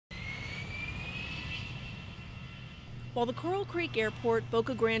While the Coral Creek Airport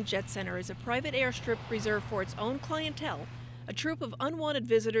Boca Grande Jet Center is a private airstrip reserved for its own clientele, a troop of unwanted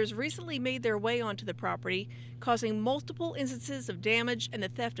visitors recently made their way onto the property, causing multiple instances of damage and the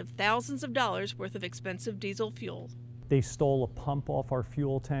theft of thousands of dollars worth of expensive diesel fuel. They stole a pump off our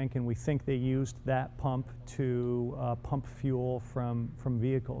fuel tank, and we think they used that pump to pump fuel from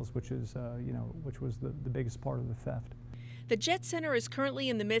vehicles, which is, which was the biggest part of the theft. The Jet Center is currently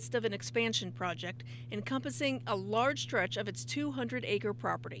in the midst of an expansion project encompassing a large stretch of its 200-acre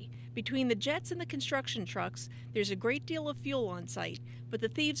property. Between the jets and the construction trucks, there's a great deal of fuel on site, but the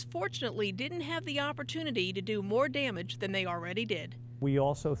thieves fortunately didn't have the opportunity to do more damage than they already did. We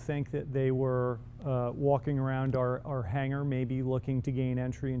also think that they were walking around our hangar, maybe looking to gain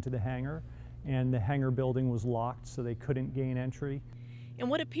entry into the hangar, and the hangar building was locked, so they couldn't gain entry. In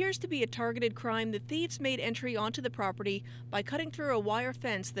what appears to be a targeted crime, the thieves made entry onto the property by cutting through a wire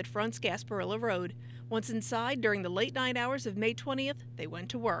fence that fronts Gasparilla Road. Once inside, during the late night hours of May 20th, they went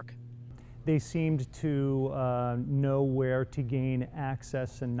to work. They seemed to know where to gain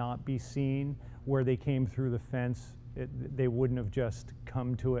access and not be seen. Where they came through the fence, they wouldn't have just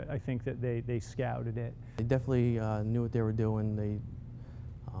come to it. I think that they scouted it. They definitely knew what they were doing. They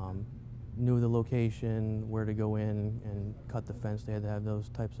knew the location, where to go in and cut the fence. They had to have those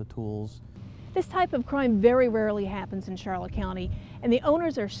types of tools. This type of crime very rarely happens in Charlotte County, and the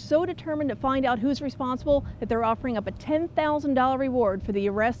owners are so determined to find out who's responsible that they're offering up a $10,000 reward for the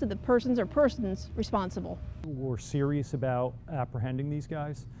arrest of the persons or persons responsible. We're serious about apprehending these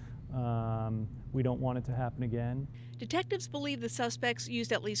guys. We don't want it to happen again. Detectives believe the suspects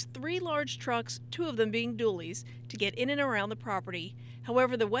used at least 3 large trucks, 2 of them being dualies, to get in and around the property.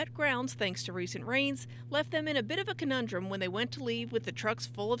 However, the wet grounds, thanks to recent rains, left them in a bit of a conundrum when they went to leave with the trucks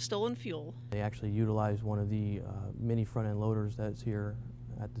full of stolen fuel. They actually utilized one of the mini front-end loaders that's here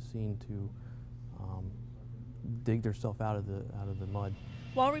at the scene to dig themselves out of the mud.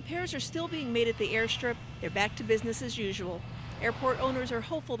 While repairs are still being made at the airstrip, they're back to business as usual. Airport owners are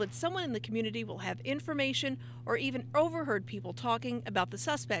hopeful that someone in the community will have information or even overheard people talking about the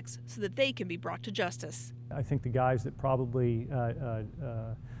suspects so that they can be brought to justice. I think the guys that probably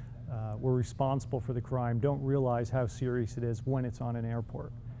were responsible for the crime don't realize how serious it is when it's on an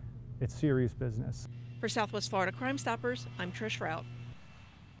airport. It's serious business. For Southwest Florida Crime Stoppers, I'm Trish Routte.